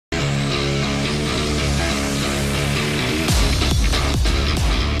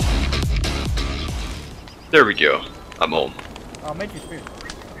There we go. I'm home. I'll make you spear.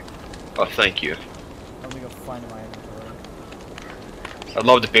 Oh, thank you. Let me go find my inventory. I'd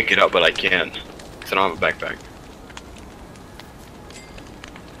love to pick it up, but I can't. Because I don't have a backpack.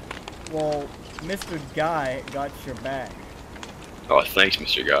 Well, Mr. Guy got your back. Oh, thanks,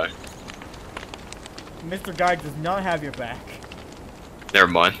 Mr. Guy. Mr. Guy does not have your back. Never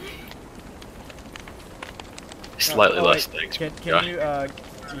mind. Slightly oh, less wait, thanks, Can you,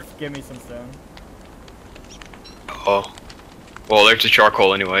 just give me some stone? Oh. Well, there's the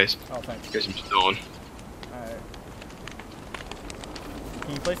charcoal anyways. Oh, thanks. Here's some stone. Alright.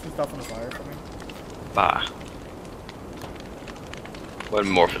 Can you place some stuff on the fire for me? Bah. One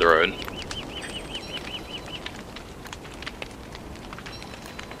more for the road.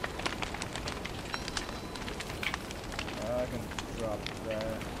 I can drop that.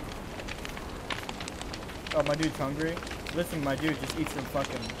 Oh, my dude's hungry. Listen, my dude, just eat some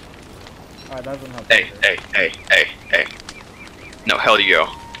fucking... Alright, that doesn't help. Hey. No, hell you go.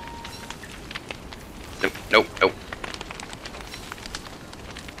 Nope.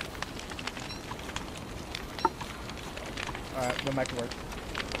 Alright, go back to work.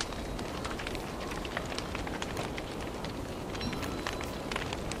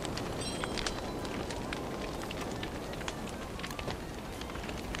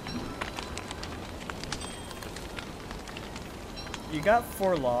 You got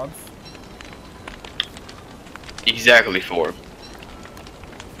 4 logs. Exactly 4.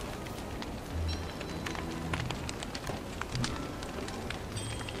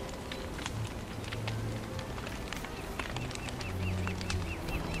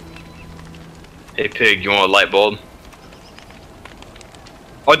 Hey pig, you want a light bulb?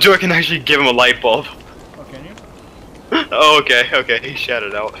 Oh, dude, I can actually give him a light bulb. Oh, can you? Oh, okay, he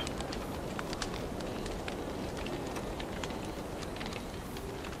shouted out.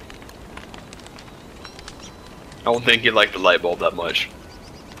 I don't think he liked the light bulb that much.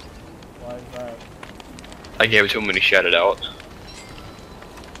 Why is that? I gave it to him and he shouted out.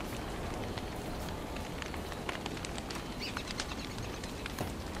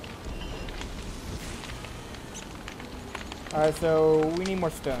 Alright, so we need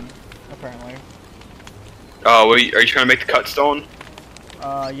more stone, apparently. Oh, are you trying to make the cut stone?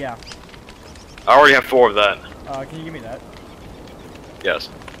 Yeah. I already have 4 of that. Can you give me that? Yes.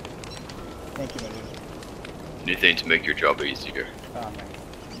 Thank you, my dude. Anything to make your job easier. Thanks.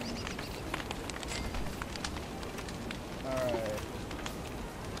 Alright.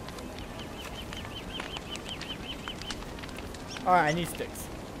 Alright, I need sticks.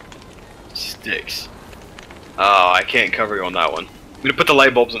 Sticks. Oh, I can't cover you on that one. I'm gonna put the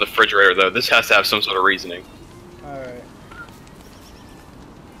light bulbs in the refrigerator though. This has to have some sort of reasoning. Alright.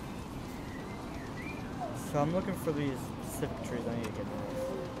 So I'm looking for these specific trees I need to get rid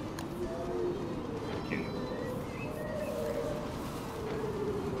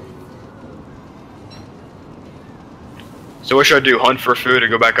So what should I do? Hunt for food or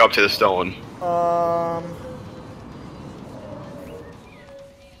go back up to the stone?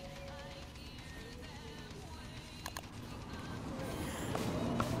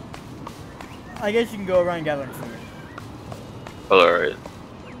 I guess you can go around gathering food. Alright.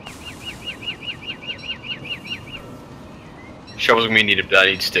 Shovels gonna be needed, but I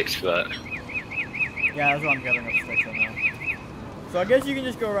need sticks for that. Yeah, that's why I'm gathering up sticks right now. So I guess you can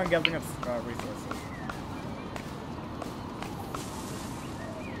just go around gathering up resources.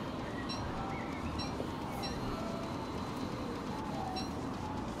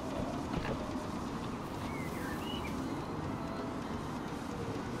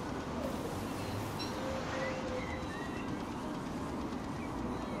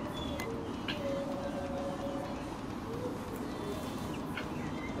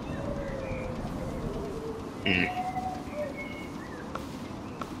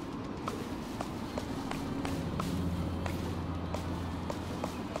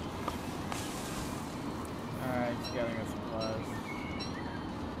 Alright, just gathering up supplies.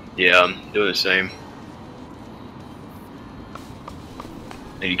 Yeah, I'm doing the same.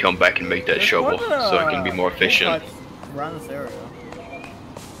 And you come back and make that shovel so I can be more efficient. Around this area.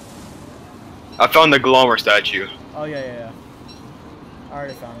 I found the Glommer statue. Oh yeah. I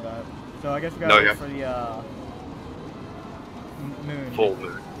already found that. So I guess we No, gotta yeah. wait for the moon. Full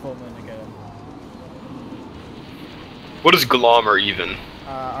moon. Full moon to get it. What is Glommer even?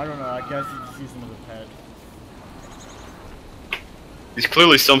 I don't know. I guess you just use him as a pet. He's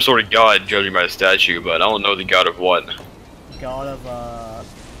clearly some sort of god, judging by the statue, but I don't know the god of what. God of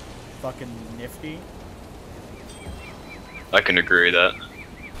fucking nifty. I can agree with that.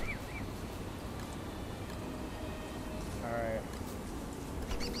 Alright.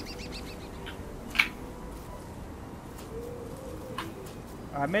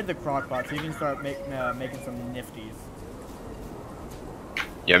 I made the crock pot, so you can start making some nifties.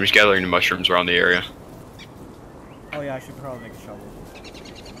 Yeah, I'm just gathering the mushrooms around the area. Oh yeah, I should probably make a shovel.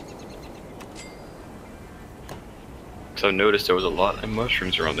 So I noticed there was a lot of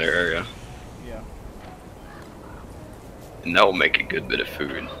mushrooms around the area. Yeah. And that will make a good bit of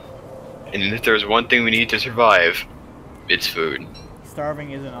food. And if there's one thing we need to survive, it's food.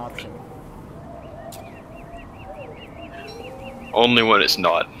 Starving is an option. Only when it's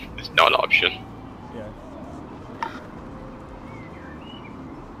not. It's not an option. Yeah.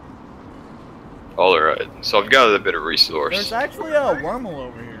 Alright, so I've got a bit of resource. There's actually a wormhole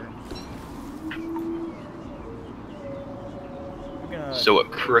over here. So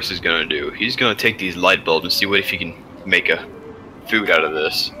what Chris is gonna do, he's gonna take these light bulbs and see what if he can make a food out of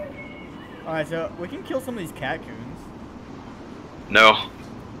this. Alright, so we can kill some of these caccoons. No.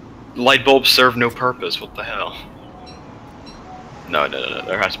 Light bulbs serve no purpose, what the hell? No,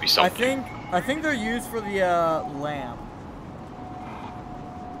 there has to be something. I think they're used for the lamp.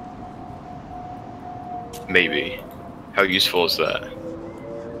 Maybe. How useful is that?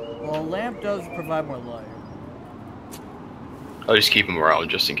 Well, a lamp does provide more light. I'll just keep them around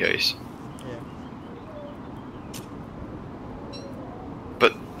just in case. Yeah.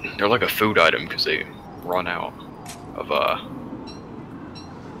 But they're like a food item because they run out of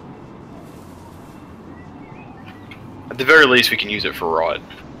At the very least, we can use it for rod.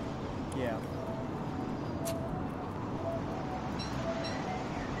 Yeah.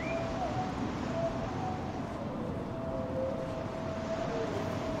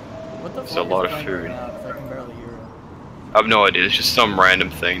 What the fuck? It's a lot of is food. playing right now? 'Cause I can barely hear it. I have no idea. It's just some random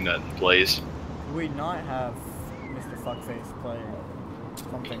thing that plays. Do we not have Mr. Fuckface playing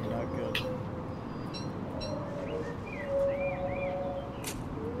something that good?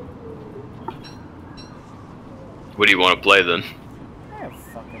 What do you want to play then? I have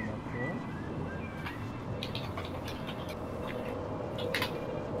fucking no clue.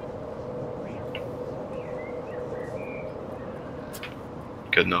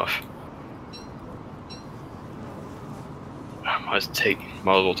 Good enough. Might as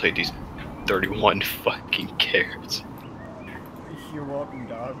well take these 31 fucking carrots. You're welcome,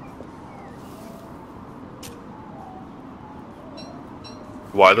 dog.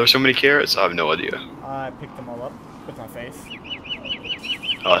 Why are there so many carrots? I have no idea. I picked them all up with my face.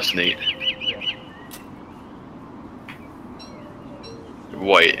 Oh, that's neat. Yeah.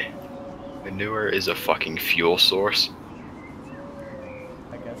 Wait. Manure is a fucking fuel source?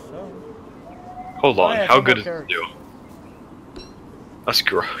 I guess so. Hold on, yeah, how some good more is carrots. it do? That's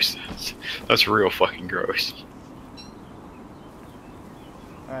gross. That's real fucking gross.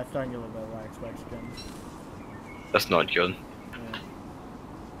 Alright, starting to get a little bit of wax Mexican. That's not good. Yeah.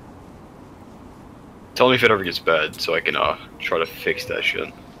 Tell me if it ever gets bad so I can try to fix that shit.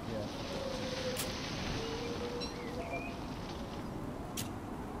 Yeah.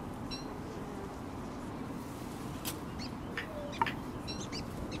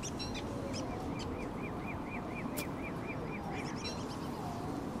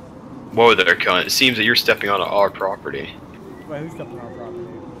 Whoa there, cunt. It seems that you're stepping on our property. Wait, who's stepping on our property?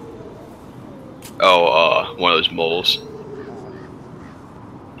 Oh, one of those moles.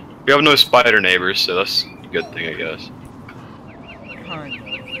 We have no spider neighbors, so that's a good thing, I guess. Kind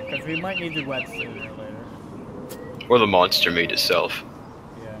of. Because we might need the wet sooner or later. Or the monster meat itself.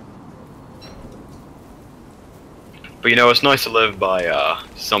 Yeah. But you know, it's nice to live by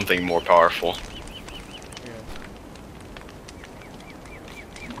something more powerful. Yeah.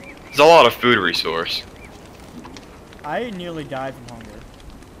 There's a lot of food resource. I nearly died from hunger.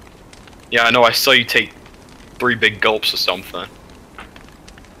 Yeah, I know, I saw you take 3 big gulps of something.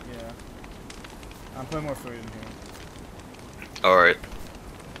 Yeah. I'm putting more food in here. Alright.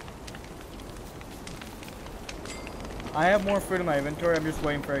 I have more food in my inventory, I'm just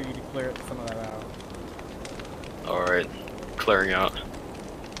waiting for you to clear some of that out. Alright. Clearing out.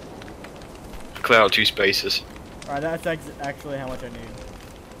 Clear out 2 spaces. Alright, that's actually how much I need.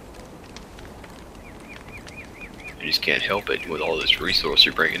 You just can't help it with all this resource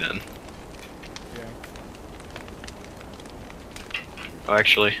you're bringing in. Yeah. Oh,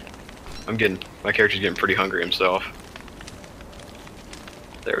 actually, my character's getting pretty hungry himself.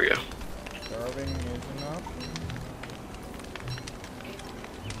 There we go. Starving is an option.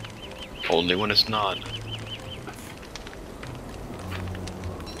 Only when it's not.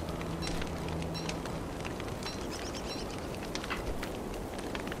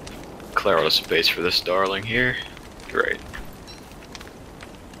 Clear out a space for this darling here. Great.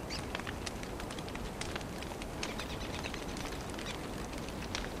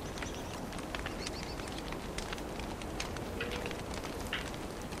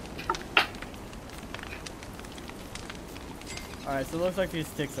 Alright, so it looks like these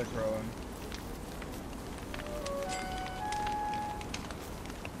sticks are growing.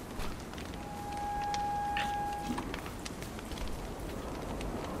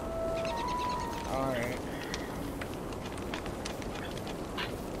 Alright.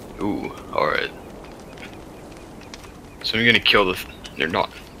 Ooh, alright. So I'm gonna kill the... They're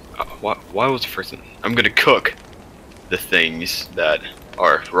not... why was the first one? I'm gonna cook the things that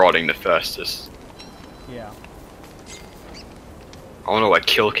are rotting the fastest. Yeah. I don't know why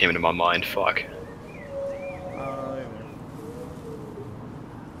kill came into my mind, fuck.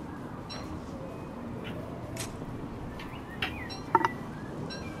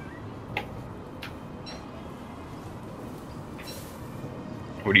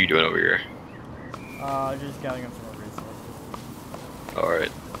 What are you doing over here? Just gathering up some more resources.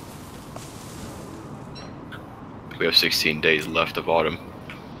 Alright. We have 16 days left of autumn.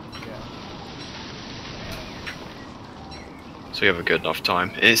 Yeah. So we have a good enough time.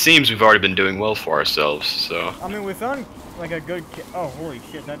 And it seems we've already been doing well for ourselves, so... I mean, we found, like, a good oh, holy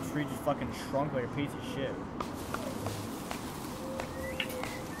shit, that tree just fucking shrunk like a piece of shit.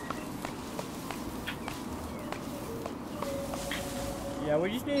 Yeah,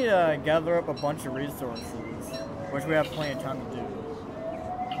 we just need to gather up a bunch of resources, which we have plenty of time to do.